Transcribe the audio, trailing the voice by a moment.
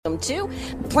Welcome to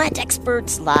Plant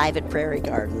Experts Live at Prairie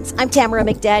Gardens. I'm Tamera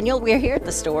McDaniel. We're here at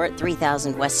the store at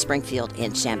 3000 West Springfield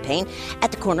in Champaign at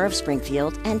the corner of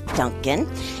Springfield and Duncan.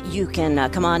 You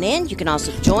can come on in. You can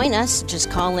also join us.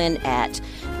 Just call in at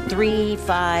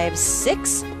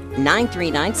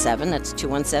 356-9397. That's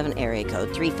 217 area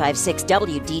code 356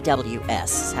 WDWS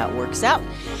is how it works out.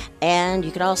 And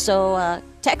you can also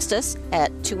text us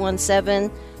at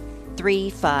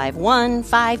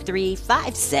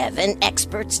 217-351-5357.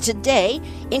 Experts today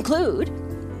include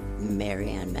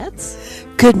Marianne Metz.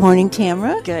 Good morning,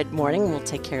 Tamara. Good morning. We'll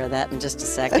take care of that in just a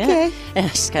second. Okay.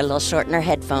 She's got a little short in her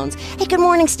headphones. Hey, good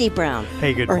morning, Steve Brown.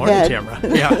 Hey, good Or morning, head. Tamara.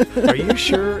 Yeah. Are you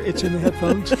sure it's in the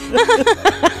headphones?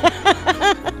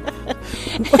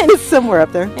 It's somewhere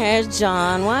up there. There's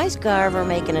John Weisgarver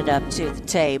making it up to the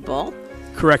table.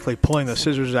 Correctly pulling the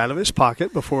scissors out of his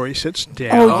pocket before he sits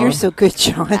down. Oh, you're so good,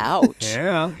 John. Ouch.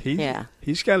 Yeah,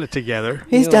 he's got it together.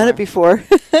 He's done it before.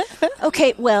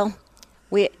 Okay, well,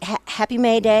 happy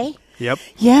May Day. Yep.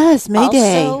 Yes, May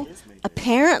Day. Also,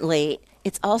 apparently,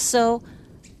 it's also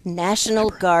National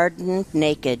Garden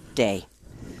Naked Day.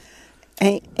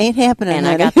 Ain't happening, And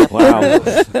I honey. got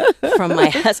the from my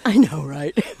husband. I know,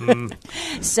 right?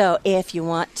 So if you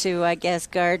want to, I guess,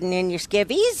 garden in your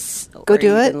skivvies, Go or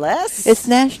do it. even less. It's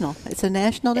national. It's a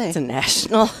national day. It's a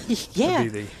national, yeah.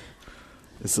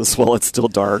 Is this while it's still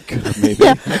dark? Maybe.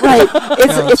 Yeah, right.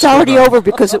 It's already over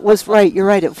because it was right. You're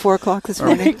right, at 4 o'clock this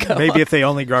morning. Maybe if they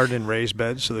only garden in raised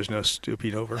beds, so there's no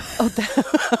stooping over.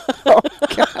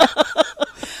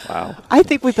 Wow. I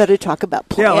think we better talk about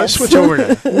plants. Yeah, let's switch over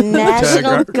to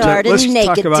National Garden let's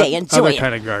Naked talk about Day. Enjoy other it.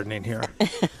 kind of gardening here.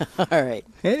 All right.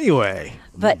 Anyway,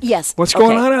 But yes. what's okay.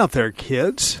 going on out there,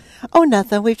 kids? Oh,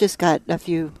 nothing. We've just got a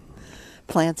few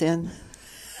plants in.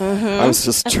 I was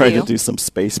just trying to do some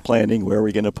space planning. Where are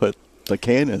we going to put the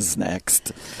cannas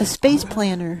next? A space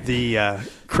planner. The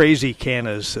crazy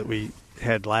cannas that we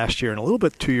had last year and a little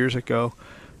bit 2 years ago,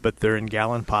 but they're in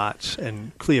gallon pots,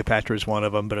 and Cleopatra is one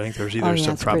of them, but I think there's either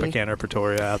some it's pretty. Tropicana or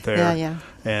Pretoria out there, Yeah.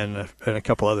 and a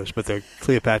couple others. But the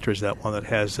Cleopatra is that one that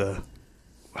has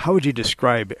how would you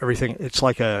describe everything? It's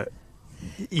like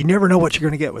you never know what you're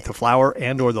going to get with the flower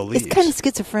and or the leaves. It's kind of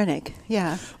schizophrenic.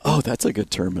 Yeah. Oh, that's a good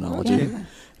terminology.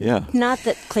 Yeah. Not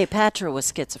that Cleopatra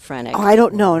was schizophrenic. Oh, I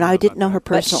don't know. And I didn't know her but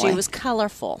personally. she was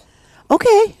colorful.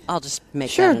 Okay. I'll just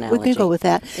make Sure, that analogy. we can go with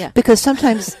that. Yeah. Because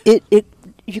sometimes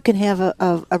you can have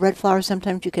a red flower,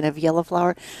 sometimes you can have yellow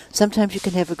flower, sometimes you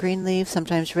can have a green leaf,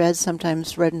 sometimes red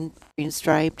and green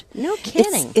striped. No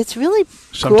kidding. It's really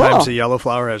Sometimes cool. the yellow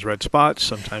flower has red spots.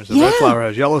 Sometimes the Yeah. red flower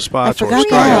has yellow spots or forgot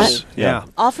stripes. that. Yeah.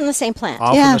 All from the same plant.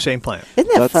 All Yeah. from the same plant.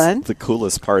 Isn't that That's fun? the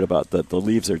coolest part about that. The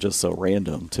leaves are just so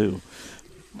random, too.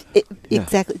 Yeah.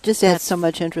 Exactly. Just adds so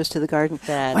much interest to the garden.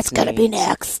 That's What's going to be neat.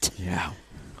 next? Yeah.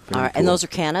 All right, and those are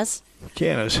cannas?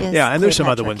 Cannas. Yes, Yeah, and there's some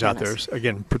other Cleopatra ones out there. cannas.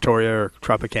 Again, Pretoria or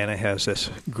Tropicana has this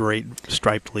great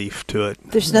striped leaf to it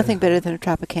There's nothing better than a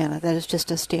Tropicana. That is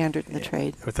just a standard in the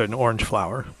trade. with an orange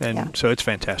flower. And Yeah. so it's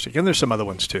fantastic. And there's some other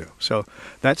ones too. So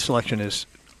that selection is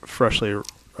freshly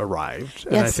arrived.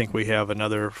 And I Yes. think we have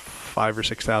another 5,000 or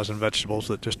 6,000 vegetables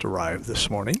that just arrived this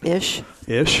morning. Ish.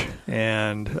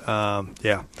 And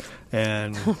yeah.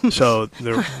 And so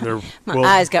there My will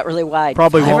eyes got really wide.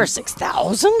 probably 5 or won't-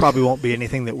 6,000? probably won't be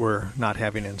anything that we're not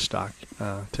having in stock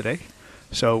today.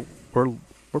 So we're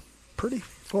pretty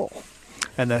full.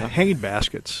 And the hanging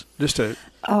baskets, just a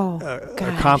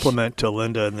Gosh. compliment to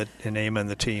Linda and Emma and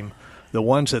the team. The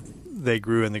ones that they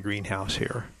grew in the greenhouse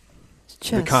here,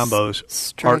 the Just combos,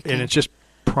 striking. and it's just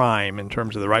prime in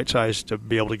terms of the right size to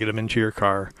be able to get them into your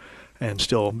car and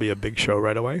still be a big show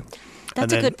right away.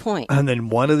 That's a good point. And then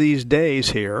one of these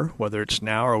days here, whether it's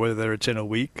now or whether it's in a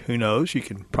week, who knows, you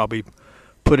can probably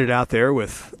put it out there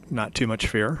with not too much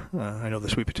fear. I know the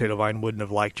sweet potato vine wouldn't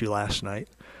have liked you last night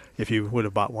if you would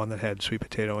have bought one that had sweet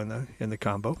potato in the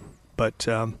combo. But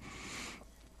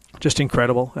just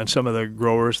incredible. And some of the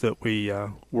growers that we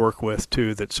work with,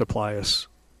 too, that supply us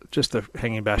just the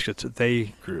hanging baskets that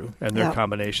they grew and their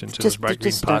combinations. And those bright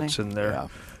green pots and their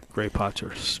gray pots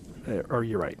are,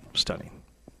 you're right, stunning.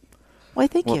 Why,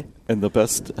 thank you. And the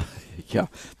best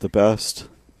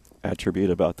attribute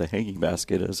about the hanging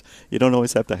basket is you don't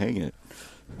always have to hang it.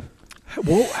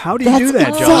 Well, how do you That's do that,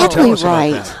 John? exactly Tell us about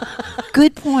right. that.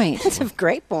 Good point. That's a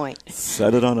great point.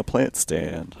 Set it on a plant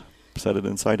stand. Set it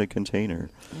inside a container.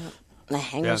 The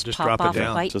hangers just pop drop it off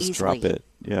down. quite Just easily. drop it.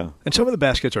 Yeah. And some of the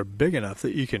baskets are big enough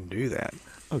that you can do that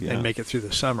and make it through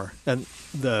the summer. And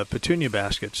the petunia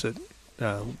baskets that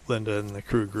Linda and the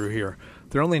crew grew here,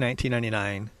 they're only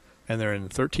 $19.99, and they're in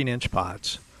 13-inch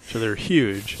pots, so they're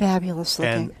huge. Fabulous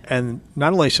looking. And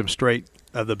not only some straight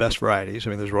of the best varieties. I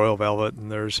mean, there's Royal Velvet,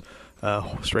 and there's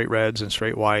straight reds and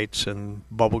straight whites and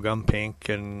bubblegum pink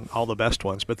and all the best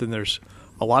ones. But then there's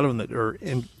a lot of them that are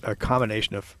in a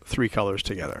combination of 3 colors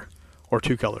together or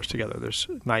 2 colors together. There's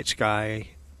night sky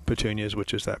petunias,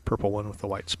 which is that purple one with the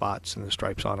white spots and the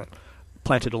stripes on it,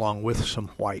 planted along with some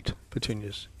white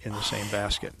petunias in the same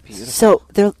basket. Beautiful. So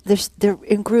they're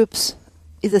in groups,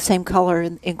 the same color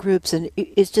in groups, and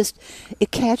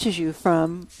it catches you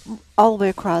from all the way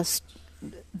across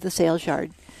the sales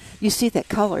yard. You see that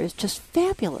color; it's just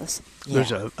fabulous. Yeah.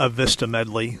 There's a Vista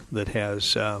medley that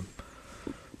has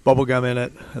bubblegum in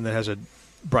it, and that has a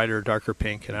brighter, darker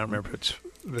pink, and I don't remember if it's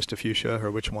Vista fuchsia or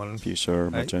which one. Fuchsia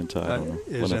or magenta, I don't know.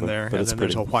 Is in there, but and then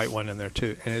there's pretty. a white one in there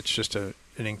too, and it's just an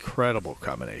incredible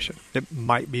combination. It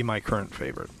might be my current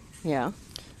favorite. Yeah.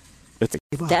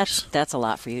 That's a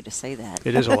lot for you to say that.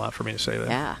 It is a lot for me to say that.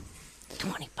 Yeah.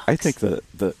 $20. I think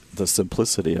the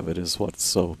simplicity of it is what's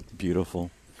so beautiful.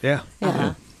 Yeah.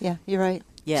 Yeah. Yeah, you're right.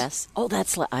 Yes. Oh,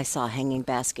 I saw a hanging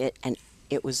basket, and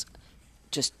it was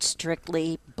just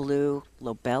strictly blue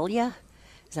lobelia.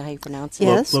 Is that how you pronounce it?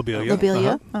 Yes. Lobelia.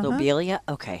 Lobelia. Uh-huh. Lobelia.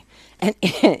 Okay. And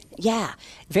yeah,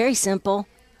 very simple,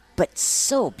 but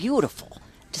so beautiful,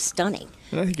 just stunning.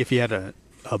 And I think if you had a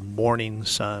morning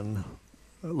sun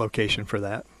location for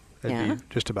that, that'd be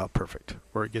just about perfect,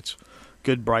 where it gets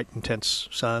good, bright, intense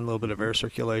sun, a little bit of air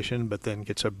circulation, but then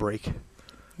gets a break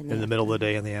in the middle of the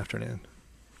day in the afternoon.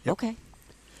 Yep. Okay.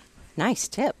 Nice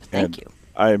tip. Thank you.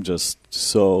 I am just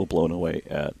so blown away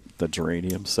at the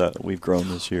geranium set we've grown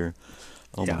this year.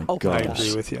 Oh, my gosh. I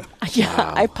agree with you. Yeah,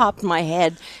 Wow. I popped my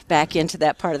head back into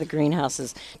that part of the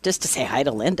greenhouses just to say hi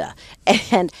to Linda.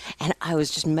 And I was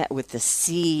just met with the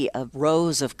sea of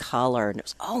rows of color. And it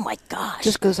was, oh, my gosh.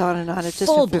 Just goes on and on. It's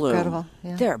just full bloom. incredible.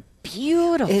 Yeah. They're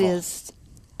beautiful. It is.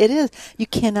 It is. You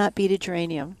cannot beat a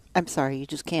geranium. I'm sorry, you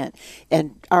just can't.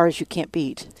 And ours you can't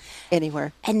beat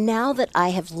anywhere. And now that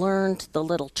I have learned the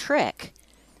little trick,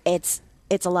 it's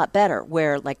a lot better.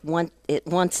 Where like once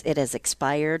it has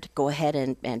expired, go ahead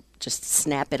and just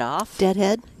snap it off.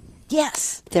 Deadhead?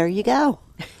 Yes. There you go.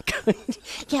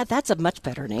 Yeah, that's a much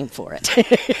better name for it.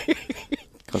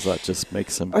 Because that just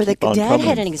makes them Or keep on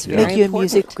deadheading coming. is very Make you a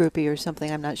important. music groupie or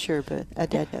something. I'm not sure, but a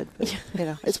deadhead. But,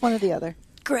 it's one or the other.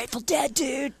 Grateful Dead,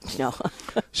 dude. No.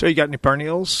 So you got any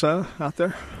perennials out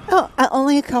there? Oh,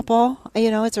 only a couple.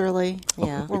 It's early.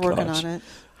 Yeah. We're working gosh. on it.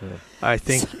 I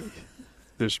think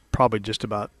there's probably just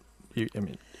about,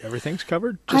 everything's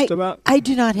covered, just about. I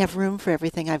do not have room for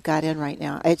everything I've got in right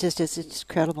now. It's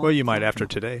incredible. Well, you might after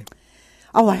today.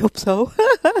 Oh, I hope so.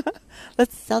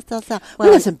 Let's sell. We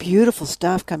had some beautiful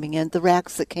stuff coming in. The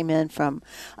racks that came in from,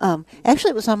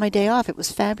 actually, it was on my day off. It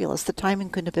was fabulous. The timing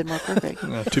couldn't have been more perfect.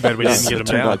 Too bad we didn't get them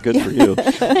Turned down. out good for you. You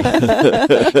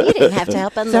didn't have to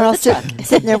help unload They're all the truck.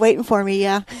 sitting there waiting for me.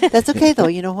 Yeah, that's okay though.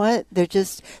 You know what? They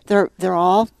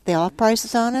all have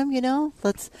prices on them.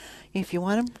 If you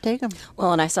want them, take them.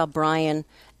 Well, and I saw Brian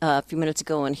a few minutes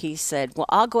ago, and he said, well,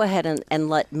 I'll go ahead and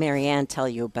let Marianne tell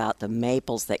you about the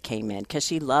maples that came in, because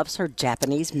she loves her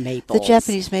Japanese maples. The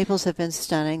Japanese maples have been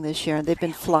stunning this year, and they've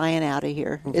been flying out of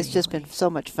here. It's just been so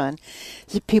much fun.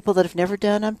 People that have never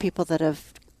done them, people that are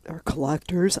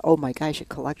collectors. Oh my gosh, a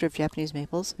collector of Japanese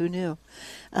maples. Who knew?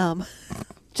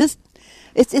 It's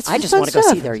I just fun want to go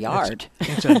stuff. see their yard.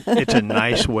 It's a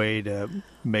nice way to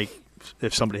make,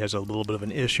 if somebody has a little bit of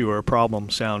an issue or a problem,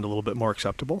 sound a little bit more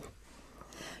acceptable.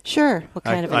 Sure. What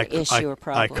kind of an issue or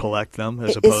problem? I collect them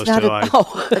as It's opposed not to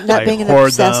not I being an hoard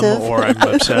obsessive. them, or I'm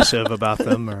obsessive about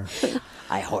them. Or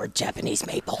I hoard Japanese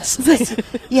maples.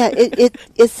 Yeah,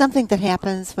 it's something that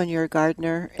happens when you're a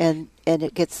gardener and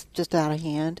it gets just out of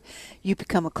hand. You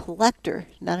become a collector,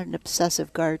 not an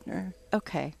obsessive gardener.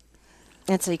 Okay.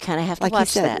 And so you kind of have to Like you watch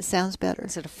said, that. it sounds better.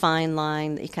 Is it a fine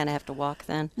line that you kind of have to walk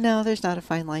then? No, there's not a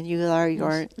fine line. You are, you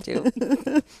aren't. Do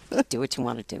what you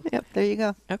want to do. Yep, there you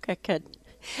go. Okay, good.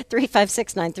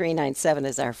 356-9397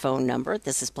 is our phone number.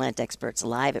 This is Plant Experts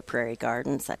Live at Prairie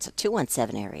Gardens. That's a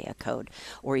 217 area code.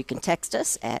 Or you can text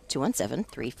us at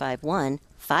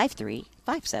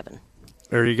 217-351-5357.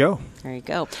 there you go. There you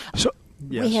go. So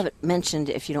yes. We haven't mentioned,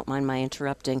 if you don't mind my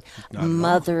interrupting, Not at all.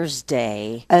 Mother's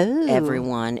Day. Oh.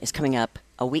 Everyone is coming up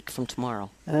a week from tomorrow.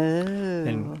 Oh.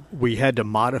 And we had to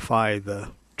modify the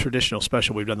traditional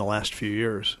special we've done the last few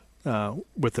years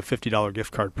with the $50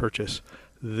 gift card purchase.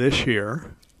 This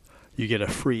year, you get a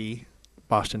free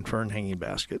Boston fern hanging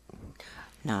basket,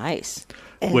 Nice.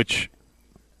 which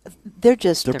They're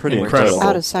pretty incredible.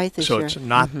 out of sight this so year. it's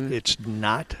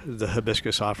not the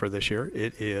hibiscus offer this year.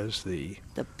 It is the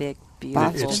big,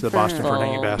 beautiful. it's the Boston fern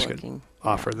hanging full basket looking.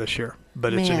 offer this year.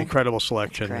 But it's an Man. incredible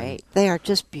selection. Great. They are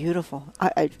just beautiful.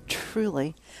 I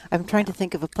truly, I'm trying to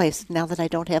think of a place now that I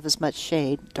don't have as much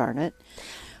shade, darn it.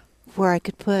 where I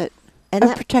could put And a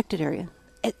that- protected area.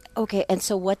 Okay, and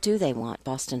so what do they want,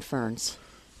 Boston ferns?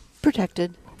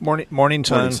 Protected. Morning sun, Morning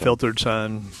sun. filtered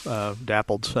sun,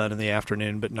 dappled sun in the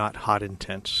afternoon, but not hot,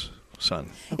 intense sun.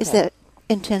 It's Okay. that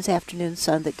intense afternoon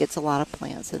sun that gets a lot of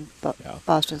plants, and Yeah.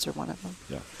 Boston's are one of them.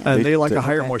 Yeah. And they like a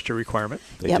higher Okay. moisture requirement,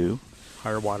 They Yep. do.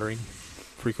 higher watering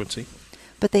frequency.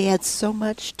 But they add so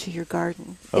much to your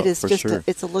garden. Oh, It is for just sure.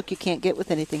 it's a look you can't get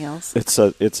with anything else. It's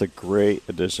a great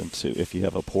addition to if you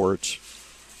have a porch.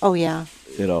 Oh yeah.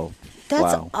 That's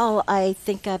Wow. all I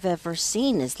think I've ever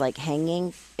seen is like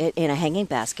hanging it in a hanging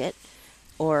basket,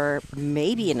 or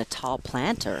maybe in a tall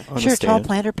planter. On a Sure, tall stand.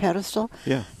 planter pedestal.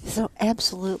 Yeah. So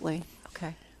absolutely.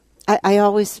 Okay. I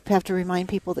always have to remind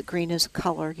people that green is a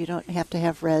color. You don't have to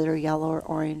have red or yellow or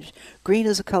orange. Green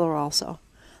is a color also.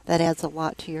 That adds a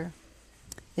lot to your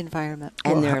environment.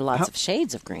 And Well, there are how- lots of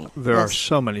shades of green. There are Yes.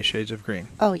 so many shades of green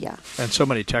Oh yeah. and so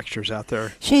many textures out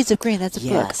there. Shades of Green, that's a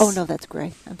Yes. book. Oh no, that's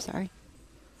gray. I'm sorry.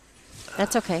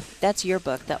 That's okay. That's your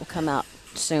book. That will come out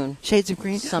soon. Shades of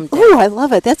Green. Someday. Ooh, I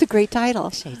love it. That's a great title.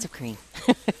 Shades of green.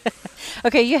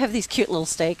 Okay, you have these cute little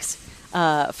stakes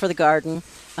for the garden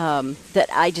that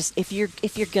I just if you're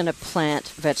gonna plant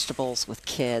vegetables with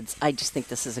kids, I just think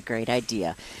this is a great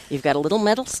idea. You've got a little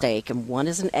metal stake, and one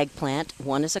is an eggplant,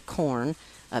 one is a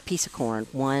piece of corn,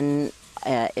 one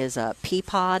is a pea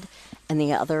pod, and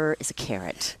the other is a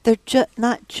carrot. They're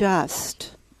not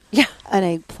just Yeah. an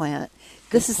eggplant.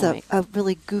 This is point. a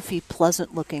really goofy,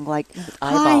 pleasant looking, like, hi,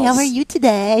 eyeballs. how are you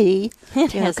today?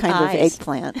 It You know, has kind eyes. of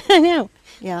eggplant. I know.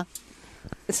 Yeah.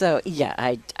 So yeah,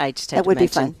 I just had That to would be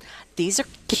mention fun. these are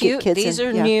get cute. kids These in,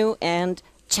 are yeah. new, and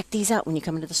check these out when you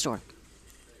come into the store.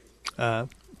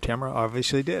 Tamara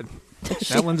obviously did.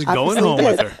 She That one's going obviously home did.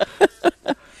 with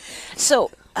her. So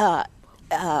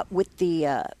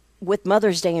with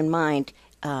Mother's Day in mind,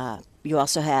 you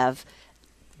also have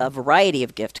a variety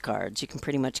of gift cards. You can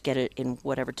pretty much get it in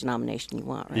whatever denomination you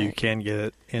want, right? You can get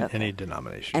it in Okay. any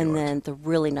denomination. And you want. then the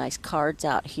really nice cards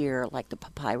out here, like the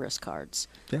papyrus cards.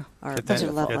 yeah, are- Get Those that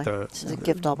are lovely. at the- This is a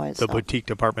gift all by The itself. boutique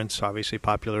department's obviously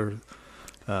popular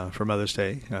for Mother's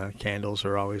Day. Candles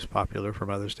are always popular for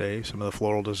Mother's Day. Some of the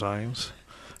floral designs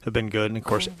have been good. And, of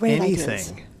course, Great anything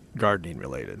ideas. gardening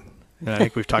related. And I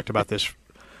think we've talked about this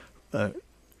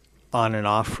on and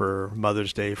off for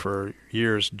Mother's Day for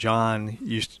years. John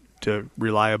used to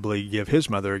reliably give his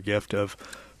mother a gift of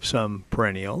some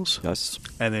perennials, Yes.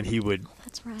 and then he would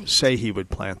That's right. say he would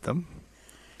plant them.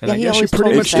 And Yeah, I he guess you always pretty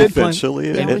told much us did that. plant. Eventually, He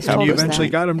it always And told you us eventually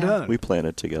that. got them Yeah. done. we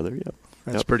planted together. Yeah.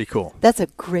 That's Yep. pretty cool. That's a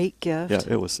great gift. Yeah,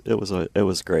 it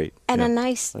was great. And Yeah. a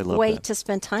nice I love way that. to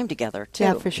spend time together, too.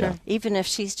 Yeah, for sure. Yeah. Even if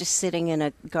she's just sitting in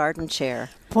a garden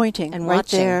chair. Pointing And right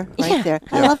watching. there, right Yeah. there.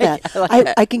 I Yeah. love that. I like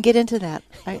that. I can get into that.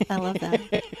 I love that.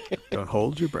 Don't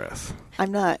hold your breath.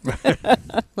 I'm not.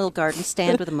 Little garden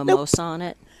stand with a mimosa on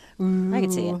it. I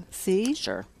can see it. Ooh, See?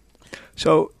 Sure.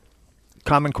 So,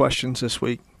 common questions this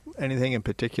week. Anything in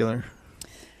particular?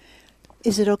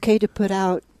 Is it okay to put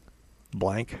out?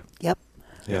 Blank. Yep.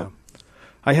 Yeah.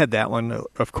 I had that one,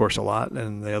 of course, a lot,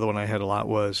 and the other one I had a lot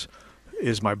was,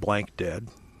 "Is my blank dead?"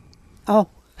 Oh,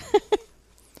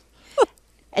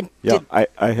 And Yeah, did-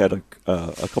 I had a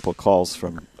couple of calls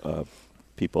from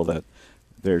people that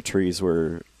their trees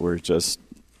were just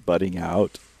budding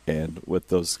out, and with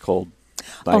those cold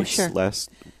Oh, nights sure. was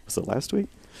it last week?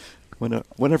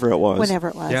 Whenever it was. whenever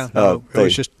it was. Yeah, no, it they-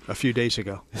 was just a few days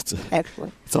ago.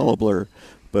 Actually. It's all a blur,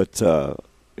 but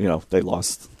they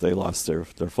lost their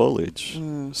foliage.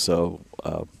 So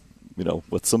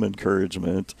with some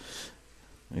encouragement,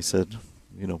 I said,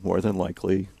 more than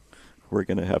likely we're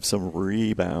going to have some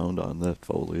rebound on that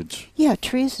foliage. Yeah,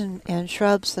 trees and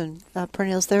shrubs and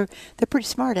perennials, they're pretty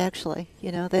smart, actually.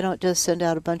 They don't just send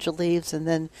out a bunch of leaves and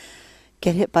then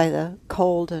get hit by the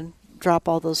cold and drop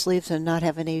all those leaves and not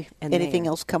have And anything they're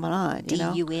else coming on.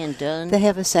 D-U-N, done. They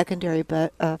have a secondary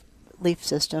leaf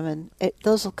system, and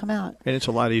those will come out. And it's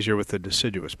a lot easier with the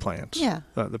deciduous plants. Yeah.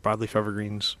 The broadleaf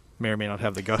evergreens may or may not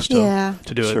have the gusto Yeah.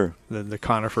 to do Sure. it. The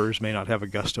conifers may not have a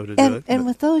gusto to do it. And but-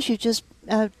 with those, you just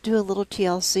do a little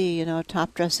TLC,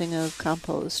 top dressing of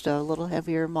compost, a little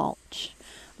heavier mulch,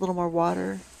 a little more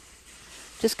water.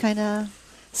 Just kind of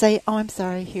say, "Oh, I'm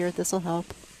sorry. Here, this will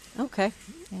help." Okay.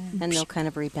 Yeah. And they'll kind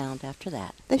of rebound after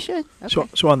that. They should.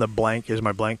 So on the blank, is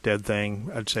my blank dead thing,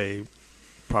 I'd say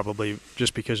probably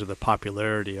just because of the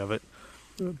popularity of it,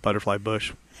 butterfly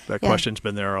bush. That Yeah. question's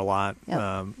been there a lot.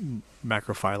 Yep.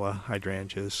 Macrophylla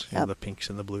hydrangeas, Yep. the pinks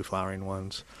and the blue flowering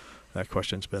ones. That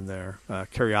question's been there.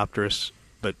 Caryopteris,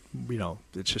 but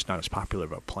it's just not as popular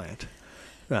of a plant.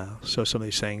 So some of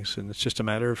these things, and it's just a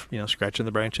matter of scratching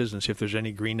the branches and see if there's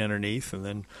any green underneath, and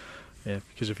then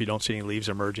Because if you don't see any leaves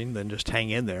emerging, then just hang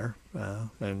in there,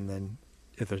 and then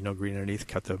if there's no green underneath,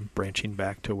 cut the branching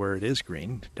back to where it is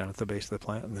green down at the base of the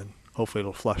plant, and then hopefully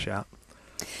it'll flush out.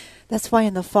 That's why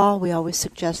in the fall we always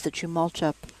suggest that you mulch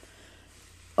up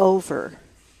over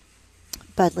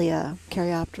Buddleia,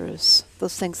 Caryopteris,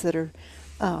 those things that are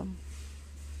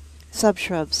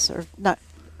subshrubs, or not.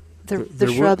 They're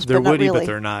shrubs, they're but not woody, really. but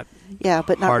they're not. Yeah,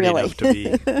 but not hard really. enough to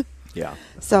be. Yeah.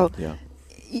 So Yeah.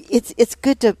 it's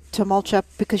good to mulch up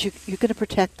because you're going to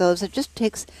protect those. It just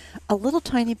takes a little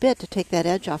tiny bit to take that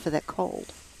edge off of that cold.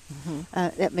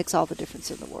 Mm-hmm. That makes all the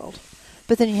difference in the world.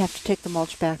 But then you have to take the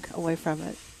mulch back away from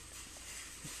it,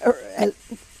 or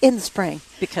in the spring,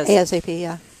 Because ASAP.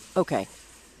 Yeah. okay,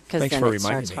 because Thanks then for it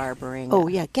reminding starts me. harboring. Oh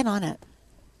yeah, get on it,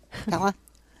 Ella.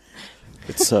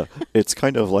 It's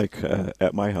kind of like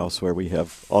at my house where we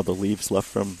have all the leaves left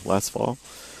from last fall.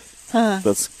 Huh.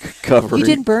 That's covering. You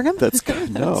didn't burn them? That's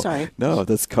no, Sorry. no.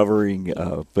 That's covering.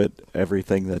 But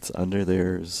everything that's under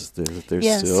there is they're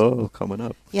Yes. still coming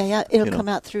up. Yeah. It'll You know, come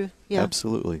out through. Yeah.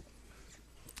 Absolutely.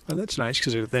 Well, that's nice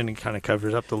because then it kind of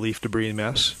covers up the leaf debris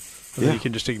mess, and then Yeah. you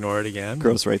can just ignore it again.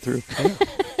 Grows right through.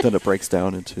 Then it breaks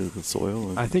down into the soil.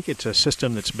 And I think it's a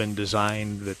system that's been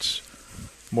designed that's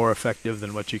more effective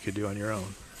than what you could do on your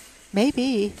own.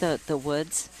 Maybe. The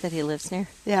woods that he lives near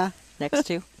Yeah. next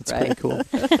to. it's right? pretty cool.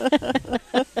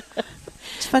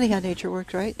 It's funny how nature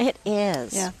works, right? It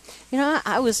is. Yeah. You know,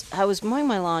 I was mowing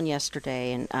my lawn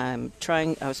yesterday, and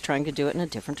I was trying to do it in a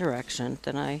different direction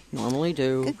than I normally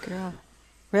do. Good girl.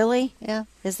 Really? Yeah.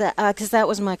 Is that because that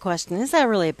was my question? Is that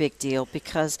really a big deal?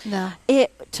 Because No.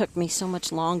 it took me so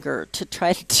much longer to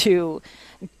try to do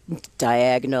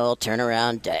diagonal, turn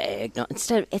around, diagonal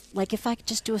instead of if I could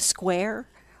just do a square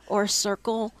or a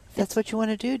circle. That's what you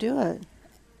want to do. Do it.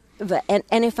 But,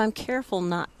 and if I'm careful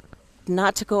not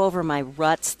to go over my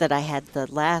ruts that I had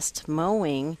the last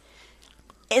mowing,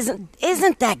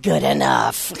 isn't that good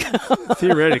enough?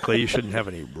 Theoretically, you shouldn't have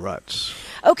any ruts.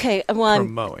 Okay, well,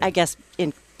 From mowing. I guess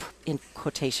in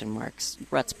quotation marks,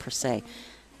 ruts per se.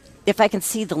 If I can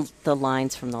see the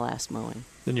lines from the last mowing.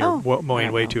 Then you're Oh.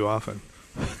 mowing way know. too often.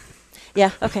 Yeah,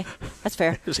 okay, that's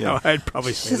fair. Is Yeah. how I'd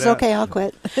probably say She says, that. okay, I'll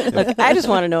quit. Look, I just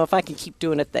want to know if I can keep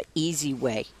doing it the easy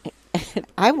way.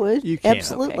 I would. You can.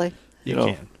 Absolutely. Okay. You know,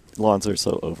 can. Lawns are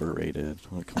so overrated.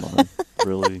 Like, come on,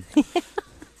 really?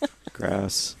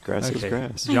 Grass is Okay.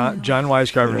 grass. John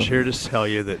Weisgarver's Yeah. here to tell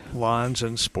you that lawns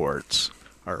and sports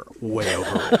are way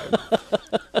overrated.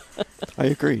 I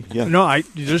agree. Yeah. No,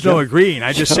 there's no Yeah. agreeing.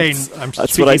 I'm just saying.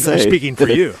 That's what I say. I'm speaking for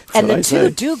you. And what the I two say.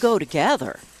 do go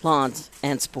together, lawns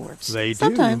and sports. They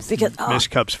Sometimes. do. Because, Miss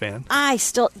Cubs fan.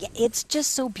 It's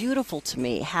just so beautiful to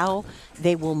me how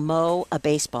they will mow a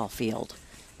baseball field,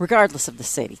 regardless of the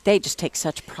city. They just take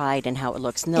such pride in how it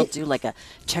looks. And they'll do like a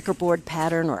checkerboard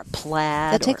pattern or a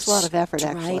plaid. That takes or a lot of effort,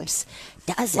 actually. stripes.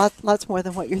 Does it? Lots more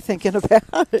than what you're thinking about.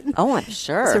 Oh, I'm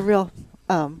sure. It's a real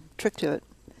trick to it.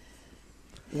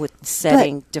 With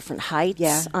setting different heights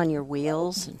Yeah. on your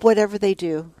wheels. Whatever they do,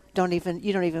 you don't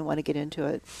even want to get into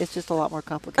it. It's just a lot more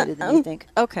complicated than you think.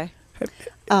 Okay.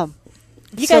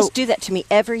 You So- guys do that to me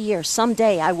every year.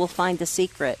 Someday I will find the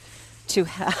secret to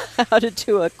how to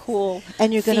do a cool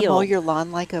And you're going to mow field. your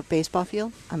lawn like a baseball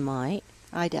field? I might.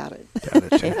 I doubt it.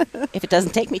 If it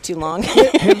doesn't take me too long.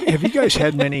 have you guys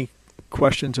had many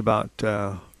questions about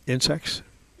insect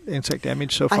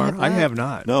damage so I far? have I not. have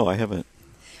not. No, I haven't.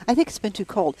 I think it's been too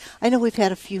cold. I know we've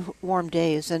had a few warm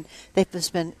days, and they've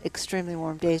just been extremely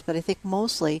warm days, but I think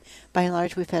mostly, by and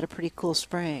large, we've had a pretty cool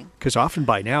spring. Because often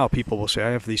by now people will say, I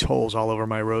have these holes all over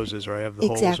my roses, or I have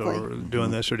the Exactly. holes, or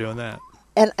doing this or doing that.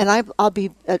 And I'll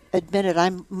be admitted,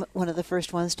 I'm one of the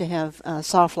first ones to have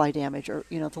sawfly damage, or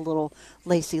the little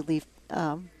lacy leaf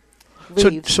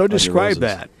leaves. So describe roses.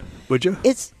 that, would you?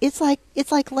 It's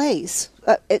like lace.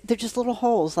 They're just little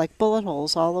holes, like bullet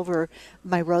holes, all over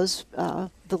my rose,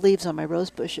 the leaves on my rose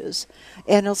bushes,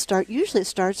 and Usually it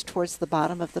starts towards the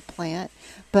bottom of the plant,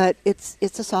 but it's a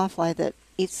sawfly that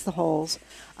eats the holes.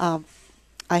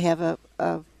 I have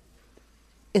a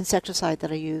insecticide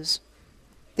that I use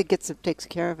that takes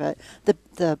care of it.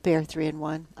 The Bear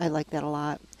 3-in-1. I like that a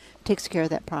lot. Takes care of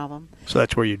that problem. So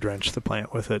that's where you drench the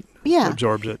plant with it. Yeah.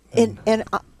 Absorbs it. And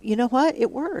you know what?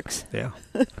 It works. Yeah.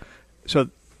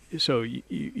 So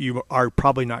you are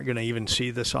probably not going to even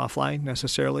see the sawfly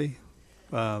necessarily.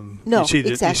 No, you see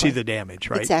exactly. You see the damage,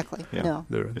 right? Exactly. Yeah. No.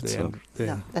 No,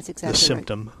 that's exactly the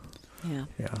symptom. Yeah.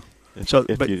 Yeah.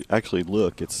 If you actually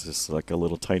look, it's just like a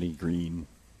little tiny green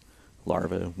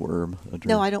larva worm.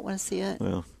 No, I don't want to see it.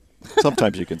 Well,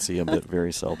 sometimes you can see them, but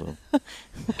very seldom.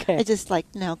 Okay. I just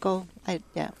no, go.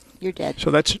 You're dead.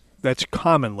 So that's that's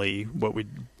commonly what we'd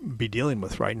be dealing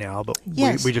with right now, but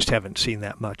Yes. we just haven't seen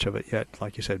that much of it yet.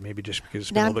 Like you said, maybe just because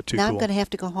it's been Now, a little bit too now cool. I'm going to have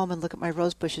to go home and look at my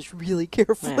rose bushes really Yeah.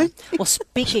 carefully. Well,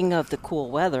 speaking of the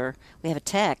cool weather, we have a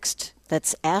text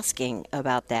that's asking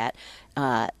about that.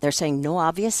 They're saying no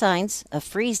obvious signs of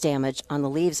freeze damage on the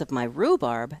leaves of my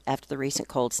rhubarb after the recent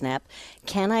cold snap.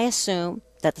 Can I assume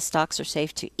that the stalks are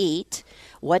safe to eat?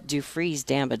 What do freeze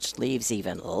damaged leaves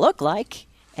even look like?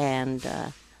 And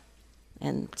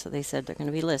so they said they're going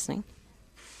to be listening.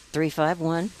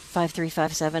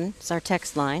 351-5357 is our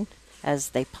text line as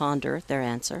they ponder their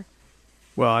answer.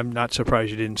 Well, I'm not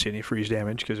surprised you didn't see any freeze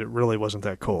damage because it really wasn't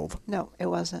that cold. No, it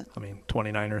wasn't. I mean,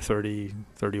 29 or 30,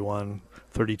 31,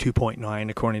 32.9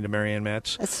 according to Marianne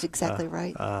Metz. That's exactly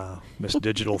right. Miss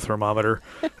Digital Thermometer.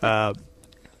 And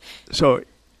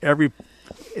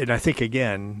I think,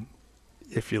 again,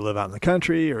 if you live out in the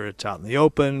country or it's out in the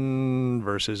open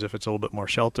versus if it's a little bit more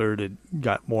sheltered, it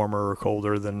got warmer or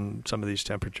colder than some of these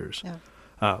temperatures.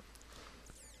 Yeah.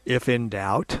 If in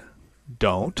doubt,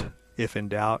 don't. If in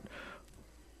doubt,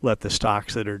 let the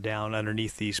stalks that are down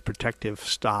underneath these protective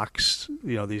stalks,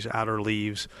 these outer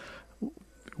leaves,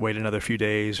 wait another few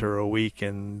days or a week,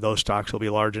 and those stalks will be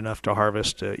large enough to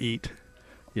harvest, to eat,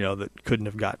 that couldn't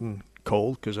have gotten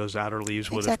cold because those outer leaves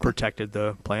would have protected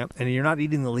the plant. And you're not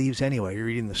eating the leaves anyway. You're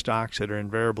eating the stalks that are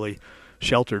invariably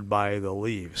sheltered by the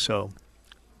leaves. So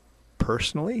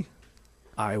personally,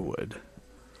 I would.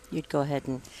 You'd go ahead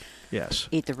and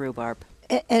eat the rhubarb.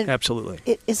 And absolutely.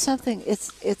 It's something,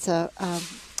 it's a, I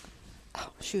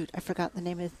forgot the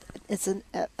name of it. It's an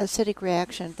acidic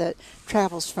reaction that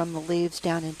travels from the leaves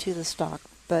down into the stalk.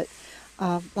 But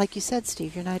like you said,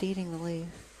 Steve, you're not eating the leaf.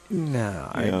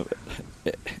 No.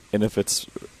 And if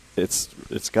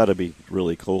it's got to be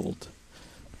really cold.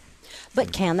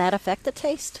 But can that affect the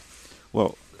taste?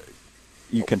 Well,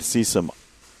 you can see some.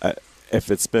 If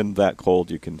it's been that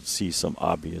cold, you can see some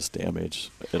obvious damage.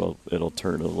 It'll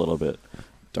turn a little bit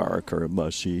dark or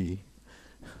mushy.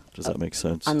 Does that make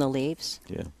sense? On the leaves?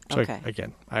 Yeah. So Okay.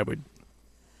 again, I would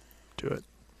do it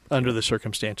under the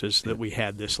circumstances that we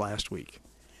had this last week.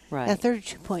 Right. At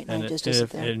 32.9 just isn't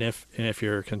there. And if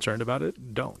you're concerned about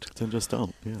it, don't. Then just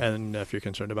don't. Yeah. And if you're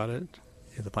concerned about it,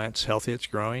 if the plant's healthy, it's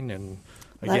growing, and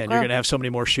Let it again, grow. you're going to have so many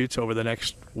more shoots over the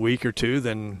next week or two.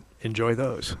 Then enjoy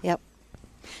those. Yep.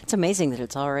 It's amazing that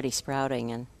it's already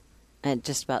sprouting and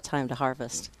just about time to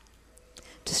harvest.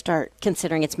 To start.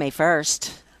 Considering it's May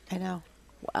 1st. I know.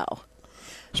 Wow.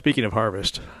 Speaking of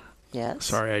harvest, Yes.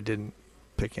 sorry I didn't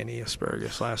pick any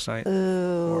asparagus last night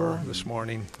Ooh. or this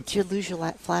morning. Did you lose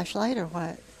your flashlight or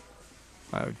what?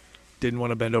 I didn't want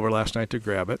to bend over last night to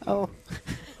grab it. Oh,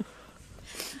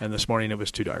 And this morning it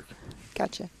was too dark.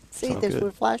 gotcha. See, all there's good. where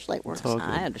a flashlight works. It's all good.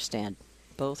 I understand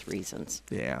both reasons.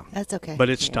 Yeah. That's okay. But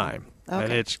it's Yeah. time.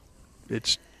 And Okay.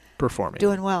 it's performing.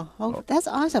 Doing well. Oh, that's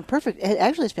awesome. Perfect.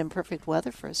 It's been perfect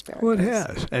weather for asparagus. Well, it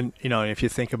has. And, if you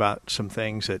think about some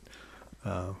things that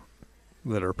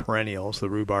are perennials, the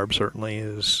rhubarb certainly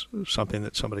is something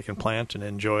that somebody can plant and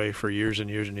enjoy for years and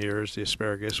years and years. The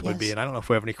asparagus would be. Yes. And I don't know if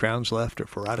we have any crowns left or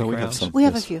if we're out of we have crowns. some. We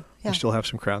have Yes. a few. Yeah. We still have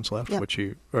some crowns left, Yep. which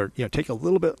take a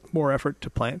little bit more effort to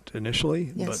plant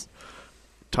initially. Yes. But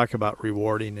talk about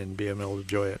rewarding and being able to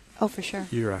enjoy it Oh, for sure.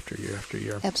 year after year after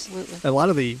year. Absolutely. A lot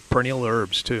of the perennial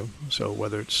herbs, too. So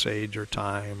whether it's sage or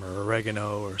thyme or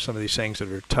oregano or some of these things that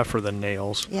are tougher than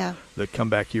nails Yeah. that come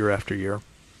back year after year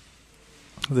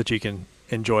that you can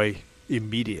enjoy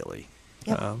immediately.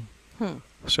 Yep.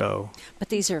 So But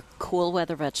these are cool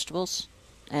weather vegetables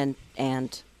and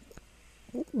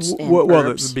Well,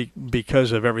 herbs.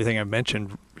 because of everything I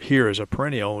mentioned here as a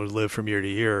perennial, would live from year to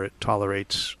year. It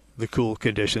tolerates the cool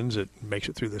conditions. It makes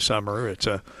it through the summer. It's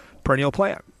a perennial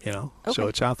plant, so Okay.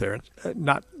 it's out there. And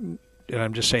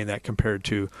I'm just saying that compared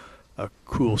to a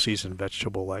cool season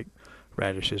vegetable like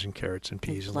radishes and carrots and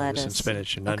peas and lettuce and Lettuce.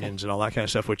 spinach and Okay. onions and all that kind of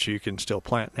stuff, which you can still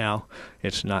plant now.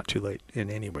 It's not too late in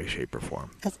any way, shape, or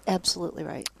form. That's absolutely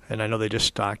right. And I know they just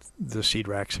stocked the seed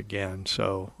racks again,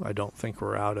 so I don't think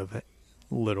we're out of it.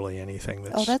 Literally anything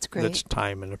that's great. that's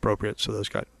time and appropriate. So those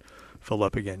got filled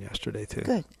up again yesterday too.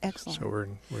 Good. Excellent. So we're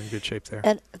in good shape there.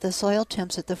 And the soil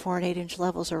temps at the 4 and 8 inch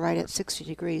levels are right at 60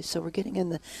 degrees, so we're getting in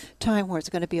the time where it's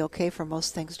going to be okay for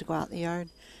most things to go out in the yard.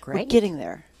 We're Great. getting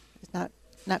there. It's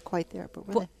not quite there, but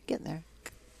we're Well- getting there.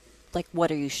 Like,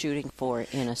 what are you shooting for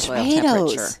in a soil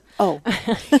temperature? Tomatoes. Oh.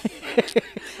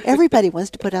 Everybody wants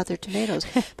to put out their tomatoes.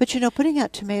 But, putting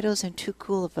out tomatoes in too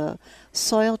cool of a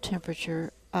soil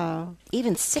temperature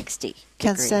Even 60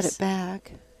 can degrees. set it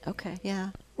back. Okay.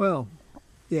 Yeah. Well,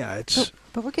 yeah, it's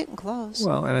But we're getting close.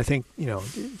 well, and I think the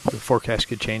forecast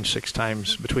could change 6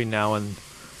 times between now and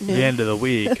Noon. the end of the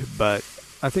week. But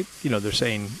I think they're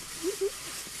saying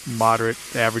moderate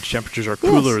average temperatures are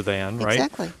cooler than, right?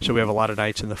 Exactly. So we have a lot of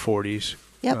nights in the 40s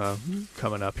Yep.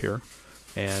 coming up here,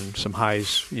 and some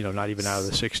highs, not even out of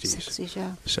the 60s. 60s,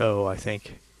 yeah. So I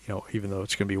think, even though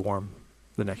it's going to be warm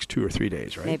the next 2 or 3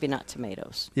 days, right? Maybe not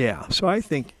tomatoes. Yeah. So I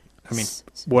think,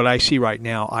 what I see right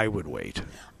now, I would wait.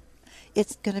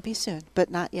 It's going to be soon,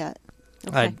 but not yet.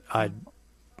 Okay. I'd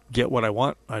get what I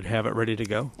want. I'd have it ready to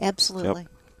go. Absolutely.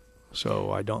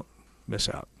 So I don't miss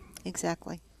out.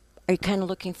 Exactly. Are you kind of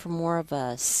looking for more of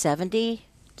a 70,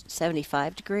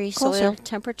 75 degree Closer. soil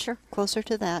temperature? Closer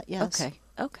to that, yes.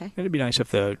 Okay. It'd be nice if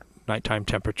the nighttime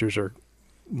temperatures are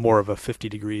more of a 50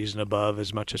 degrees and above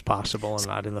as much as possible and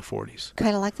not in the 40s.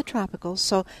 Kind of like the tropicals.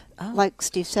 So, like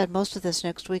Steve said, most of this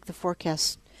next week, the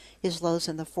forecast is lows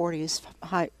in the 40s,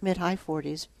 mid-high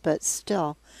 40s, but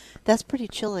still, that's pretty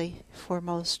chilly for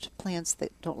most plants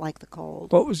that don't like the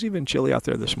cold. Well, it was even chilly out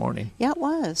there this morning. Yeah, it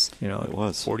was. It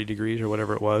was 40 degrees or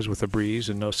whatever it was with a breeze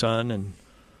and no sun and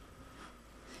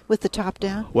With the top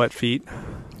down, wet feet.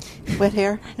 wet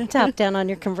hair. Top down on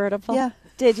your convertible? Yeah.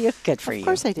 Did you? Good for you. Of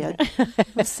course I did.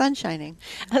 With sun shining.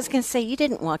 I was going to say, you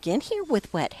didn't walk in here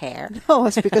with wet hair. Oh,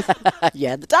 it's because You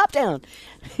had the top down.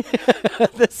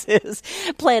 This is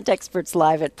Plant Experts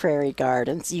Live at Prairie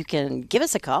Gardens. You can give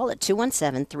us a call at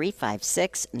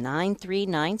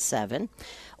 217-356-9397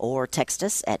 or text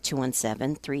us at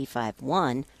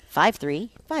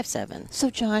 217-351-5357. So,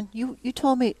 John, you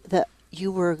told me that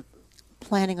you were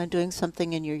planning on doing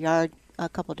something in your yard a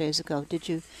couple of days ago. Did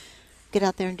you get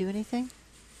out there and do anything?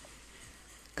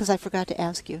 Because I forgot to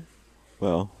ask you.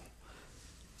 Well,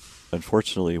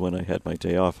 unfortunately, when I had my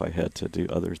day off, I had to do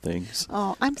other things.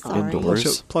 Oh, I'm sorry.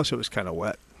 Indoors. Plus it was kind of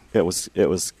wet. That was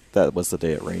the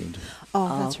day it rained.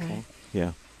 Oh, that's okay. right.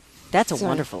 Yeah. That's a Sorry.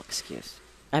 wonderful excuse.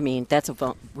 I mean, that's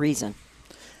a reason.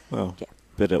 Well, Yeah.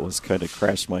 but it was kind of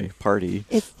crashed my party.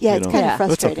 It's you kind know. of Yeah. That's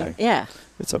frustrating. okay. Yeah,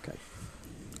 It's okay.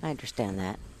 I understand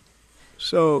that.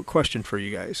 So, question for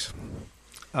you guys.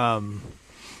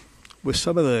 With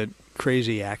some of the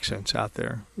crazy accents out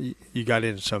there, you got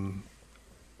into some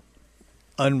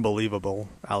unbelievable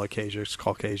alocasias,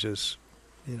 caucasias,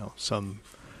 some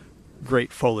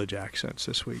great foliage accents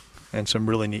this week, and some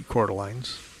really neat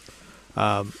cordylines.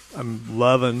 I'm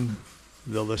loving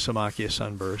the Lysimachia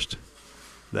sunburst.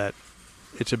 That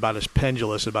it's about as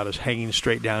pendulous, about as hanging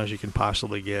straight down as you can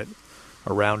possibly get.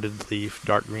 A rounded leaf,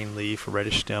 dark green leaf, a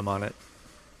reddish stem on it.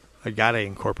 I got to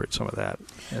incorporate some of that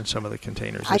in some of the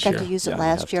containers I this got year. to use it Yeah, you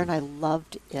last have year, to. and I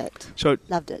loved it.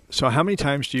 Loved it. So how many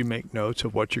times do you make notes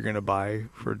of what you're going to buy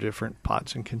for different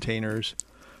pots and containers,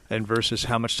 and versus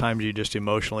how much time do you just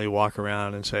emotionally walk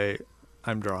around and say,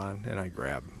 I'm drawn, and I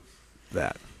grab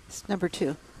that? It's number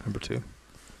 2. Number 2.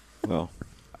 Well,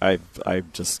 I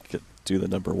just do the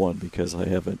number 1 because I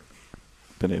haven't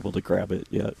been able to grab it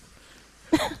yet.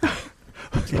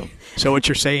 So what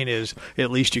you're saying is,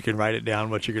 at least you can write it down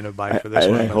what you're going to buy for this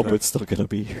one. I hope it's still going to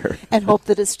be here. And hope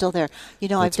that it's still there. I've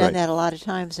That's done right. that a lot of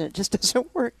times, and it just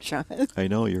doesn't work, John. I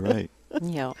know, you're right.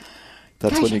 Yeah.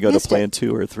 That's Gosh, when I you go to missed plan it.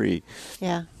 2 or 3.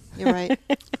 Yeah, you're right.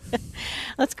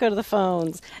 Let's go to the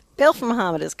phones. Bill from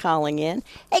Muhammad is calling in.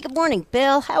 Hey, good morning,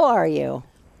 Bill. How are you?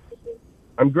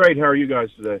 I'm great. How are you guys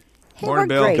today? Hey, Morning, we're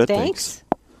Bill. great, Good, thanks.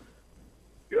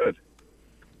 Good.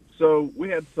 So we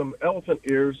had some elephant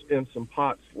ears in some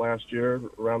pots last year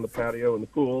around the patio and the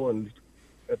pool, and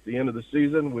at the end of the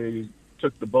season, we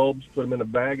took the bulbs, put them in a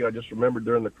bag, and I just remembered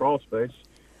during the crawl space,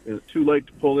 is it too late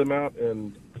to pull them out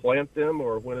and plant them,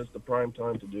 or when is the prime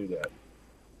time to do that?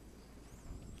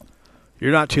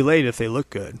 You're not too late if they look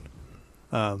good.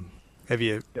 Have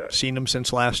you Yeah. seen them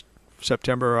since last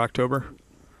September or October?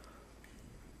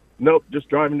 Nope, just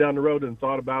driving down the road and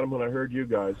thought about them when I heard you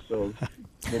guys, so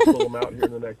we'll pull them out here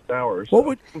in the next hour or so. What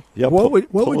would Yeah, what would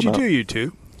pull you them do, out. you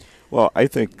two? Well, I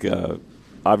think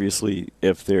obviously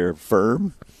if they're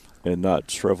firm and not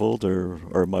shriveled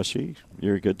or mushy,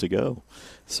 you're good to go.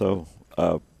 So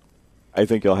I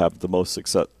think you'll have the most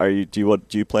success. Do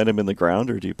you plant them in the ground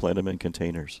or do you plant them in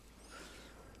containers?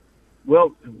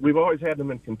 Well, we've always had them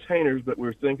in containers, but we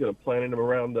were thinking of planting them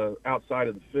around the outside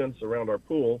of the fence around our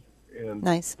pool. And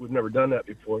Nice. we've never done that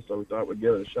before, so we thought we'd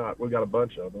give it a shot. We got a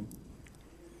bunch of them.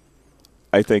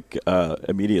 I think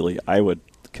immediately I would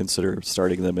consider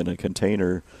starting them in a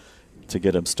container to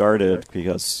get them started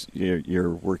because you're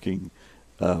working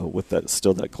with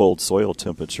that cold soil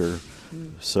temperature.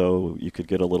 So you could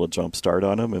get a little jump start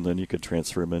on them, and then you could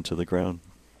transfer them into the ground,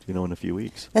 in a few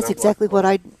weeks. That's exactly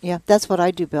what that's what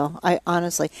I do, Bill. I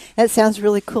honestly, that sounds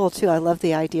really cool too. I love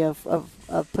the idea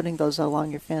of putting those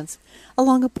along your fence,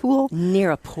 along a pool.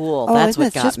 Near a pool. Oh, That's isn't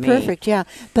what that got just me. perfect? Yeah,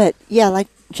 but yeah, like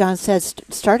John said,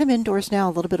 start them indoors now.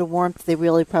 A little bit of warmth, they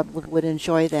really probably would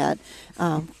enjoy that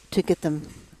to get them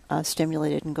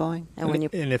stimulated and going.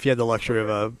 And if you had the luxury of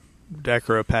a deck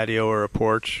or a patio or a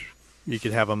porch, you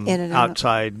could have them In and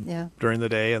outside out. during the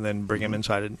day and then bring them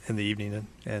inside in the evening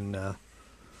and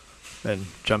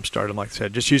jumpstart them, like I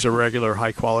said. Just use a regular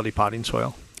high-quality potting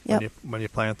soil when you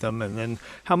plant them. And then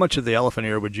how much of the elephant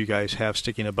ear would you guys have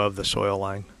sticking above the soil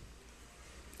line?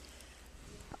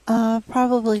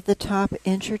 Probably the top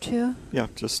inch or two. Yeah,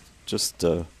 just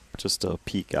a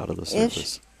peek out of the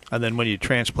surface. And then when you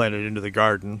transplant it into the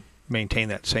garden, maintain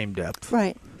that same depth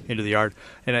Right. into the yard.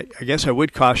 And I guess I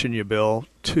would caution you, Bill,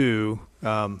 too.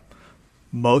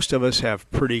 Most of us have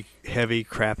pretty heavy,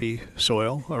 crappy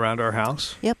soil around our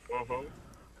house. Yep.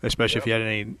 Especially if you had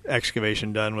any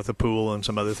excavation done with a pool and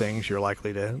some other things, you're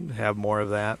likely to have more of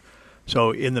that.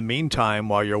 So in the meantime,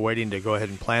 while you're waiting to go ahead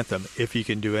and plant them, if you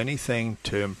can do anything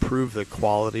to improve the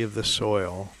quality of the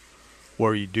soil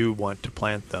where you do want to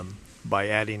plant them by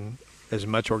adding as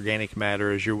much organic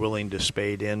matter as you're willing to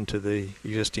spade into the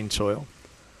existing soil,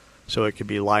 so it could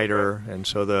be lighter and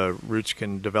so the roots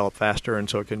can develop faster and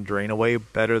so it can drain away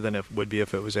better than it would be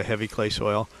if it was a heavy clay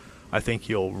soil, I think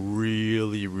you'll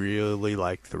really, really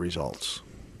like the results.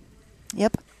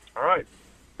 Yep. All right.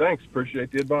 Thanks.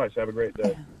 Appreciate the advice. Have a great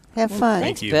day. Have fun.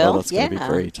 Thanks, you. Bill. Oh, that's going to be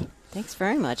great. Thanks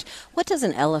very much. What does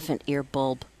an elephant ear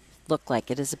bulb look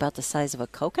like? It is about the size of a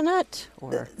coconut,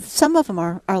 or Some of them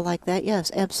are like that.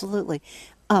 Yes, absolutely.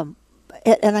 And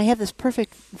I have this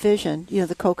perfect vision.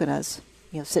 The coconuts,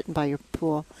 sitting by your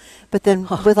pool, but then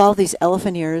with all these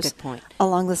elephant ears Good point.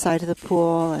 along the side of the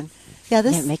pool, and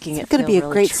this making it's it going to feel be a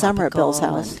really great summer at Bill's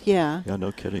tropical house. Yeah, Yeah,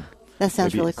 no kidding. that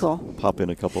sounds Maybe really cool. Pop in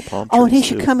a couple palm trees. Oh, and he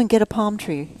should too. come and get a palm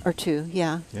tree or two.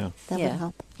 Yeah, Yeah. that would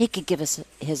help. He could give us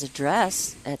his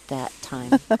address at that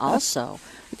time. Also,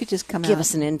 You could just come give out,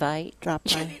 us an invite. drop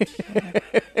by.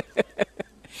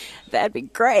 That'd be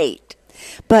great.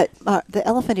 But the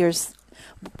elephant ears,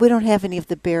 we don't have any of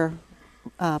the bare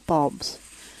bulbs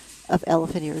of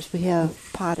elephant ears. We have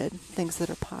potted things that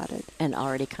are potted. And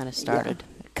already kind of started. Yeah.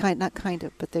 Not kind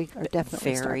of, but they are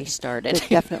definitely Very started. They're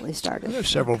definitely started. There's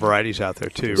several varieties out there,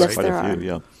 too, Yes, right? there Quite a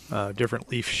few, are. yeah.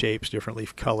 Different leaf shapes, different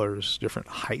leaf colors, different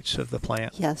heights of the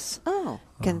plant. Yes, Oh,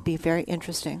 can be very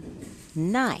interesting.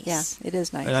 nice. Yeah, it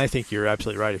is nice. And I think you're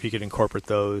absolutely right. If you could incorporate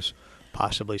those,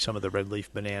 possibly some of the red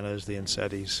leaf bananas, the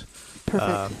ensetis,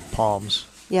 Perfect. palms,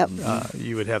 Yep.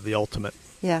 you would have the ultimate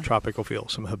Yeah. tropical feel,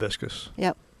 some hibiscus.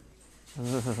 Yep.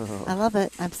 I love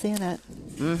it. I'm seeing it.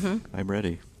 I'm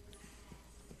ready.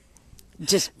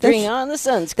 Just That's- bring on the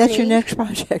sunscreen. That's your next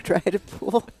project, right? A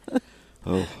pool.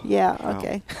 Oh, Yeah. Wow.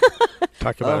 Okay.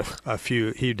 Talk about a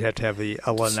few. He'd have to have the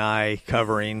lanai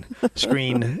covering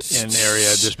screen in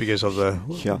area just because of the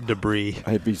Yeah. debris.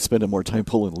 I'd be spending more time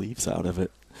pulling leaves out of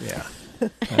it. Yeah,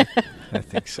 I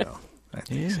think so. I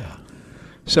think so.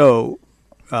 So,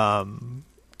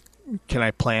 can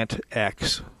I plant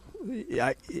X?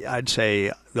 I'd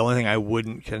say the only thing I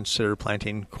wouldn't consider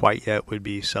planting quite yet would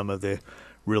be some of the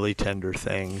really tender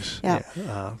things. Yeah.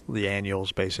 The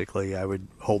annuals, basically. I would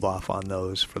hold off on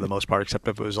those for the most part, except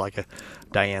if it was like a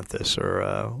dianthus or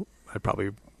I'd probably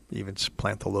even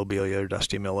plant the lobelia or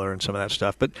dusty miller and some of that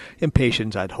stuff. But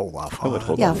impatiens, I'd hold off on. I would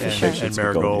hold Yeah, off for on sure. And patience,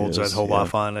 marigolds, begonias, I'd hold yeah.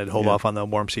 off on. I'd hold Yeah. off on the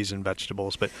warm season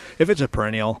vegetables. But if it's a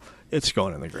perennial, it's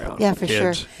going in the ground. Yeah, for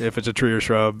sure. If it's a tree or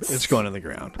shrub, it's going in the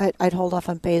ground. I'd hold off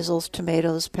on basils,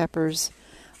 tomatoes, peppers,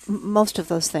 most of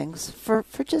those things for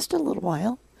just a little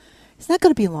while. It's not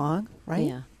going to be long, right?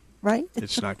 Yeah. Right?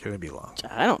 It's not going to be long.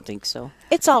 I don't think so.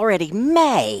 It's already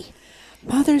May.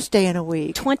 Mother's Day in a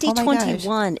week. Oh my gosh.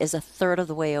 2021 is a third of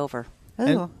the way over.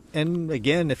 Oh. And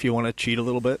again, if you want to cheat a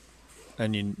little bit,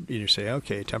 and you say,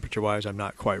 okay, temperature-wise, I'm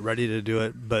not quite ready to do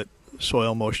it, but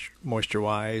soil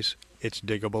moisture-wise, it's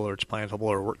diggable or it's plantable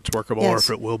or it's workable, or Yes.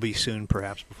 if it will be soon,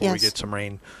 perhaps before we Yes. get some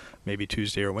rain, maybe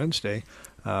Tuesday or Wednesday.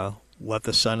 Let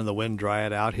the sun and the wind dry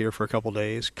it out here for a couple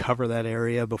days. Cover that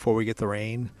area before we get the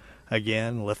rain.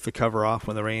 Again, lift the cover off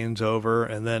when the rain's over,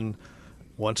 and then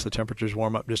once the temperatures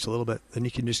warm up just a little bit, then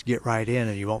you can just get right in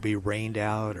and you won't be rained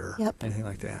out or Yep. anything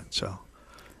like that. So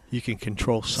you can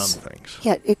control some things.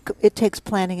 Yeah, it takes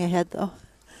planning ahead, though.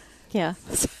 Yeah.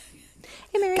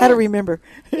 Hey, Mary Got to Ann, remember.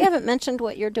 you haven't mentioned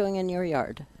what you're doing in your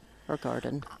yard or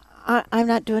garden. I'm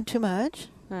not doing too much.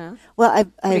 Huh? Well, What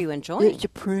are you enjoying? It's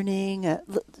pruning,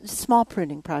 small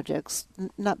pruning projects,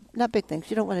 not big things.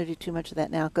 You don't want to do too much of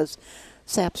that now because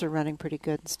saps are running pretty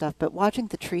good and stuff. But watching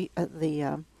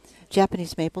the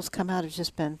Japanese maples come out has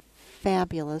just been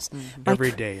fabulous. My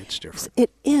Every tr- day it's different.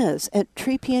 It is. And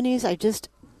tree peonies, I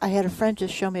had a friend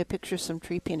just show me a picture of some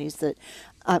tree peonies that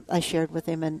I shared with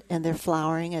him, and they're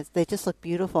flowering. They just look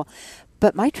beautiful.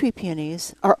 But my tree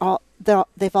peonies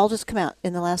they've all just come out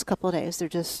in the last couple of days. They're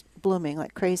just blooming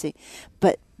like crazy.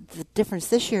 But the difference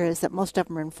this year is that most of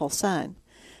them are in full sun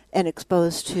and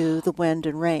exposed to the wind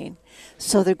and rain.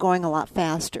 So they're going a lot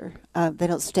faster. They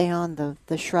don't stay on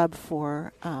the shrub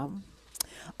for,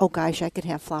 I could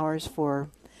have flowers for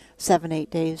 7, 8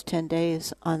 days, 10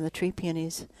 days on the tree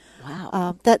peonies.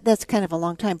 Wow. That's kind of a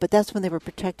long time, but that's when they were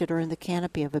protected or in the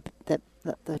canopy of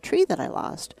the tree that I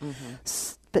lost.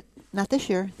 Mm-hmm. But not this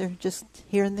year. They're just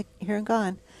here and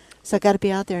gone. So I got to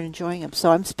be out there and enjoying them.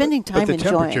 So I'm spending time but the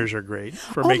enjoying. temperatures are great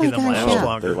for Oh making my them gosh, last yeah.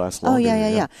 longer. They last longer.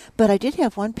 Yeah. But I did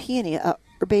have one peony,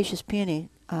 herbaceous peony,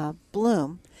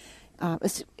 bloom.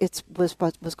 It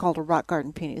was called a rock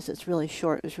garden peony. So it's really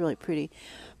short. It was really pretty,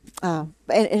 and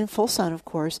in full sun, of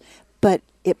course. But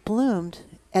it bloomed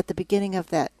at the beginning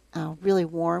of that really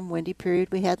warm, windy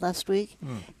period we had last week,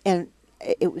 and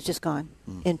it was just gone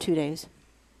in 2 days,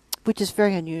 which is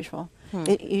very unusual.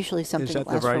 It usually something Is that the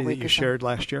lasts for a variety week that you or so. shared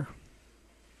last year?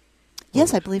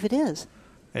 Yes, I believe it is.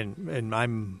 And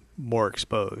I'm more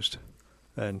exposed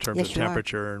in terms Yes, of you are.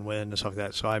 temperature and wind and stuff like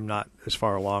that. So I'm not as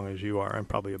far along as you are. I'm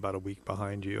probably about a week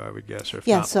behind you, I would guess, or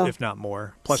if not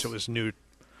more. Plus, it was a new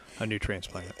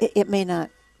transplant. It may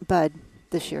not bud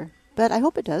this year, but I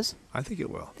hope it does. I think it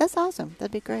will. That's awesome.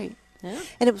 That'd be great. Yeah.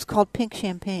 And it was called pink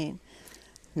champagne.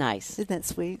 Nice. Isn't that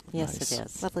sweet? Yes, Nice. it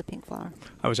is. Lovely pink flower.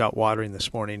 I was out watering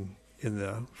this morning in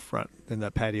the front, in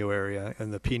that patio area,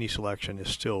 and the peony selection is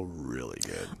still really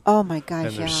good. Oh my gosh,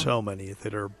 And there's so many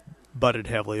that are budded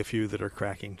heavily, a few that are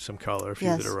cracking some color, a few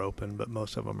Yes. that are open, but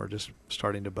most of them are just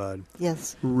starting to bud.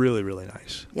 Yes. Really, really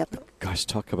nice. Yep. Gosh,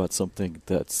 talk about something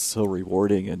that's so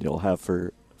rewarding and you'll have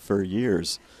for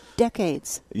years.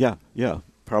 Decades. Yeah.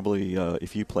 Probably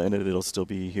if you plant it, it'll still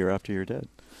be here after you're dead.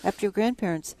 After your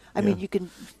grandparents. I mean, you can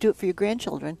do it for your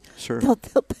grandchildren. Sure.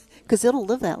 Because it'll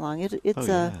live that long. It's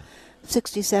yeah.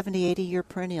 60, 70, 80-year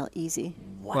perennial, easy.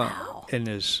 Wow. Well, and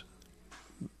is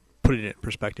putting it in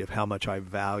perspective how much I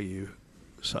value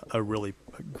a really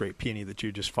great peony that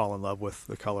you just fall in love with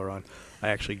the color on. I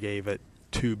actually gave it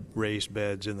 2 raised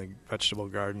beds in the vegetable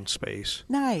garden space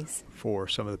Nice. for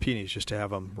some of the peonies, just to have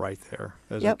them right there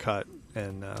as Yep. a cut.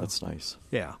 And That's nice.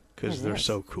 yeah, because It they're is.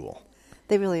 so cool.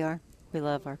 They really are. We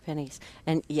love our pennies.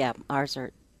 And yeah,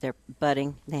 they're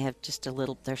budding. They have just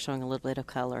they're showing a little bit of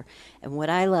color. And what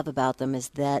I love about them is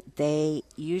that they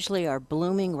usually are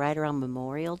blooming right around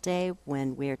Memorial Day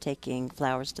when we're taking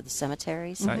flowers to the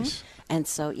cemeteries. Nice. And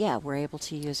so, yeah, we're able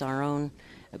to use our own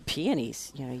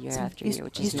peonies, year after year,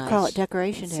 which is used nice. to call it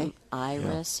Decoration Day. Some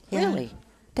iris. Yeah. Really?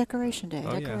 Decoration Day.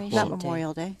 Oh, yeah. Decoration Not Day.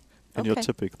 Memorial Day. And Okay. you'll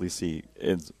typically see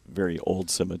in very old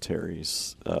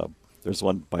cemeteries. There's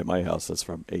one by my house that's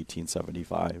from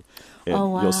 1875, and Oh,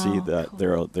 wow. you'll see that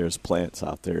there's plants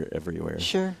out there everywhere.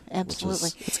 Sure, absolutely.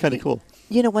 It's kind of cool.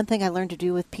 One thing I learned to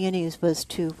do with peonies was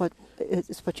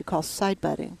what you call side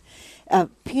budding.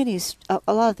 Peonies,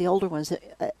 a lot of the older ones,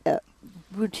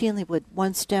 routinely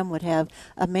one stem would have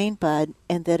a main bud,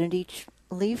 and then in each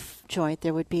leaf joint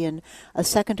there would be a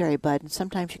secondary bud, and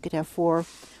sometimes you could have 4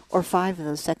 or 5 of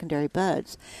those secondary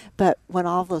buds. But when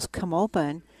all of those come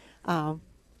open,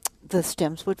 the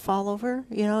stems would fall over,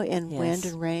 in wind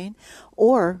Yes. and rain,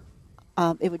 or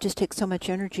it would just take so much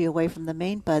energy away from the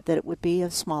main bud that it would be a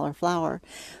smaller flower.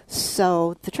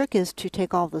 So the trick is to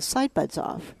take all the side buds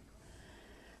off.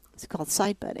 It's called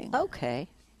side budding. Okay.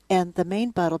 And the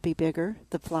main bud will be bigger,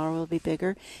 the flower will be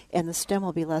bigger, and the stem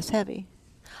will be less heavy.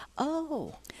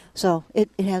 Oh. So it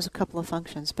has a couple of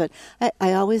functions. But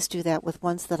I always do that with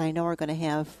ones that I know are going to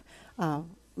have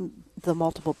the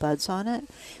multiple buds on it.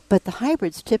 But the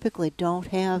hybrids typically don't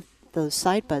have those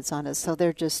side buds on it, so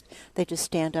they just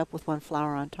stand up with one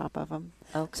flower on top of them.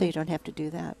 Okay. So you don't have to do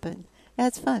that. But yeah,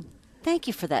 it's fun. Thank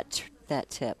you for that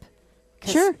tip.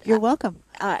 'Cause Sure, you're welcome.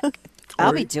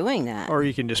 I'll be doing that. Or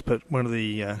you can just put one of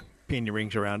the peony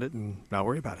rings around it and not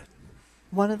worry about it.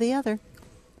 One or the other.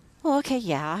 Well, okay,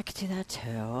 yeah, I could do that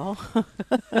too.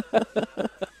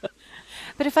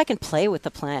 But if I can play with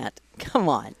the plant, come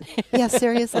on. Yeah,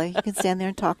 seriously. You can stand there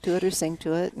and talk to it or sing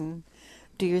to it and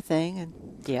do your thing.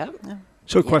 And Yeah.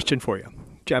 So a question for you.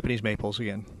 Japanese maples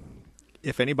again.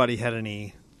 If anybody had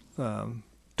any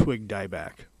twig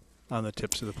dieback on the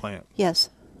tips of the plant, yes,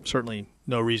 certainly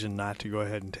no reason not to go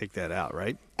ahead and take that out,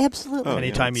 right? absolutely. Oh, yeah.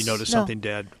 Anytime you notice No. something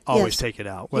dead, always Yes. take it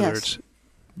out, whether Yes. it's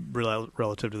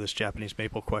relative to this Japanese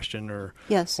maple question or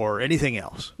Yes. or anything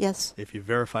else. Yes, If you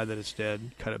verify that it's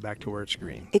dead, cut it back to where it's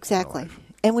green. exactly. Alive.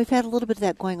 And we've had a little bit of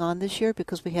that going on this year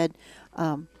because we had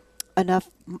enough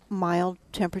mild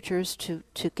temperatures to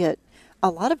get a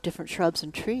lot of different shrubs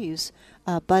and trees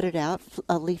budded out,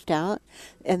 leafed out,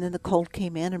 and then the cold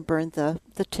came in and burned the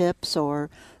tips or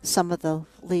some of the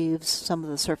leaves, some of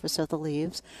the surface of the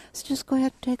leaves. So just go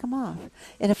ahead and take them off.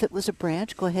 And if it was a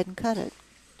branch, go ahead and cut it.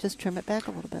 Just trim it back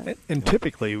a little bit. And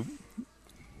typically,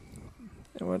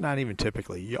 well, not even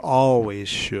typically, you always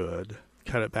should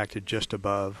cut it back to just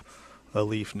above a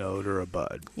leaf node or a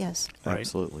bud. Yes. Right?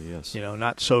 Absolutely, yes.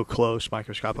 Not so close,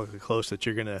 microscopically close, that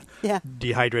you're going to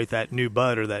dehydrate that new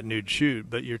bud or that new shoot,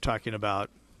 but you're talking about,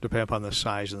 depending upon the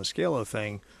size and the scale of the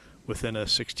thing, within a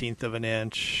 1/16 of an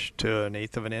inch to an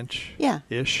 1/8 of an inch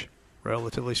ish,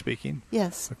 relatively speaking.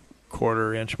 Yes. A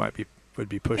 1/4 inch would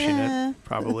be pushing it,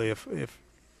 probably, if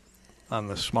on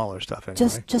the smaller stuff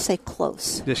anyway. Just say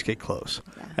close. Just get close.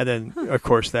 Yeah. And then, of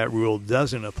course, that rule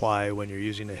doesn't apply when you're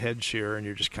using a hedge shear and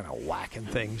you're just kind of whacking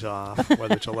things off,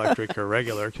 whether it's electric or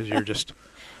regular, because you're just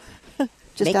out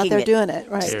there doing it,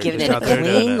 right? Just You're giving just it out a there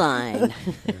doing clean it. line.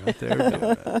 You're out there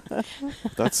doing it.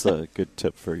 That's a good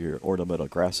tip for your ornamental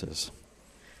grasses,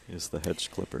 is the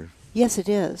hedge clipper. Yes, it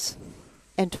is.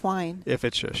 And twine. If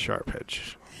it's a sharp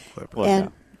hedge clipper. Well,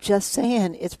 And just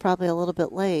saying, it's probably a little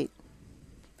bit late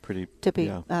pretty to be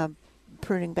yeah.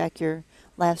 pruning back your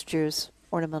last year's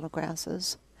ornamental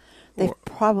grasses. They've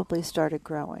probably started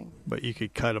growing. But you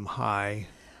could cut them high,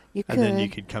 You and could. then you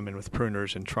could come in with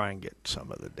pruners and try and get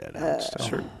some of the dead out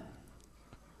still.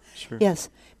 Sure. Yes,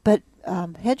 but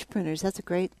hedge pruners, that's a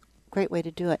great way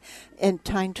to do it. And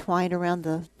tying twine around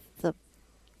the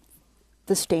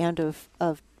stand of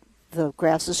the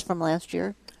grasses from last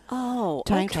year. Oh,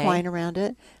 Tying okay. twine around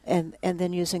it, and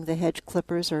then using the hedge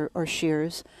clippers or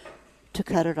shears to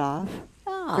cut it off.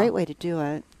 Oh. Great way to do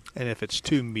it. And if it's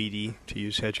too meaty to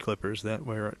use hedge clippers, that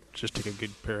way just take a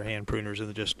good pair of hand pruners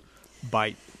and just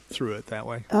bite through it that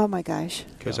way. Oh my gosh!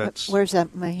 'Cause that's- Where's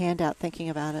my handout thinking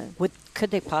about it?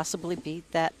 Could they possibly be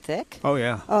that thick? Oh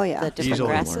yeah. Oh yeah, The different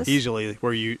grasses? Easily,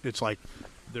 where it's like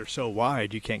they're so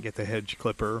wide you can't get the hedge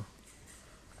clipper.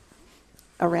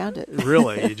 around it.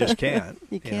 Really, you just can't.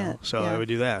 You can't, So yeah. I would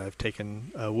do that. I've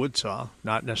taken a wood saw,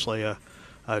 not necessarily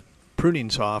a pruning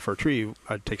saw for a tree.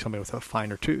 I'd take something with a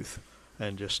finer tooth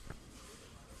and just,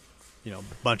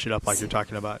 bunch it up like you're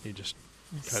talking about. You just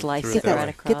cut Slice through it it that right way.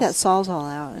 across. Get that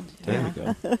Sawzall out. And, There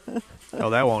you go. Oh,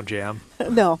 that won't jam.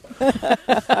 no.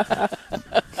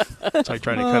 It's like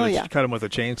trying to cut them with a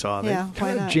chainsaw. Yeah, It why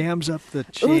kind of not? jams up the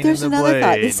chain Oh, there's and the another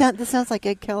thought. blade. This sounds like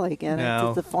Ed Kelly again.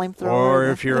 No. The flamethrower. Or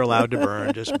if you're allowed to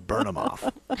burn, just burn them off.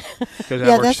 Because that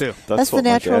yeah, works that's too. that's the what my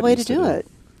natural dad way to used do it.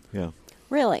 Yeah.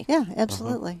 Really? Yeah,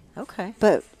 absolutely. Okay.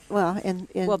 But in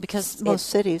Well, because most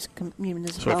it- cities,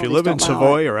 municipalities So if you live in don't allow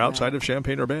Savoy it. or outside of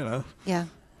Champaign-Urbana, Yeah,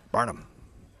 burn them.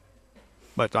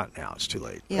 But not now. It's too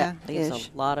late. yeah, That leaves ish.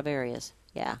 a lot of areas.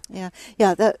 Yeah. Yeah.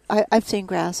 I've seen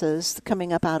grasses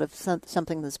coming up out of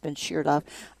something that's been sheared off.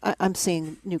 I'm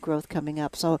seeing new growth coming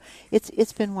up, so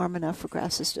it's been warm enough for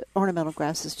ornamental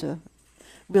grasses to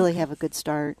really have a good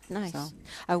start. Nice.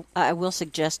 So. I will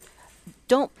suggest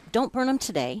don't burn them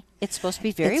today. It's supposed to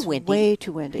be very It's windy. way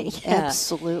too windy. Yeah.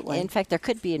 Absolutely. In fact, there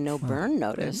could be a no burn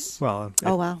notice. Well,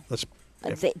 Oh, wow. Let's.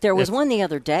 There was if- one the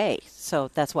other day, so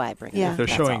that's why I bring it Yeah. up. If they're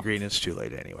that's showing all. green, it's too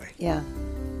late anyway. Yeah.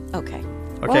 Okay.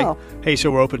 Okay. Wow. Hey,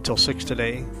 so we're open till 6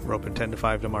 today. We're open 10 to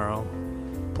 5 tomorrow.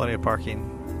 Plenty of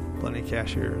parking, plenty of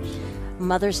cashiers,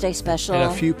 Mother's Day special.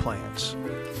 and a few plants.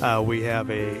 We have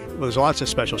there's lots of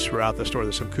specials throughout the store.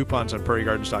 There's some coupons on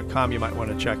prairiegardens.com you might want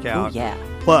to check Oh, out. yeah.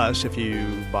 Plus, if you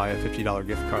buy a $50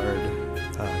 gift card,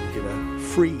 you get a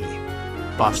free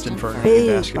Boston fir Big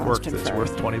basket work Boston that's fir.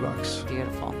 worth $20.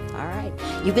 Beautiful. All right.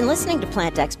 You've been listening to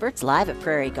Plant Experts live at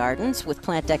Prairie Gardens with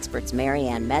plant experts Mary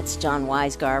Ann Metz, John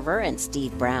Weisgarver, and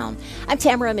Steve Brown. I'm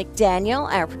Tamera McDaniel.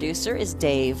 Our producer is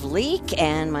Dave Leake,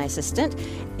 and my assistant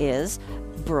is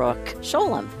Brooke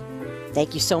Sholem.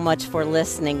 Thank you so much for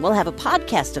listening. We'll have a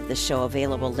podcast of this show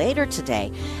available later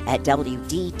today at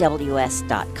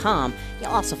wdws.com. You'll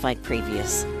also find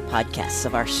previous podcasts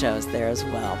of our shows there as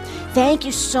well. Thank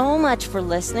you so much for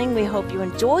listening. We hope you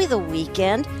enjoy the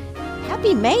weekend.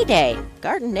 Happy May Day.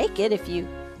 Garden naked if you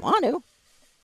want to.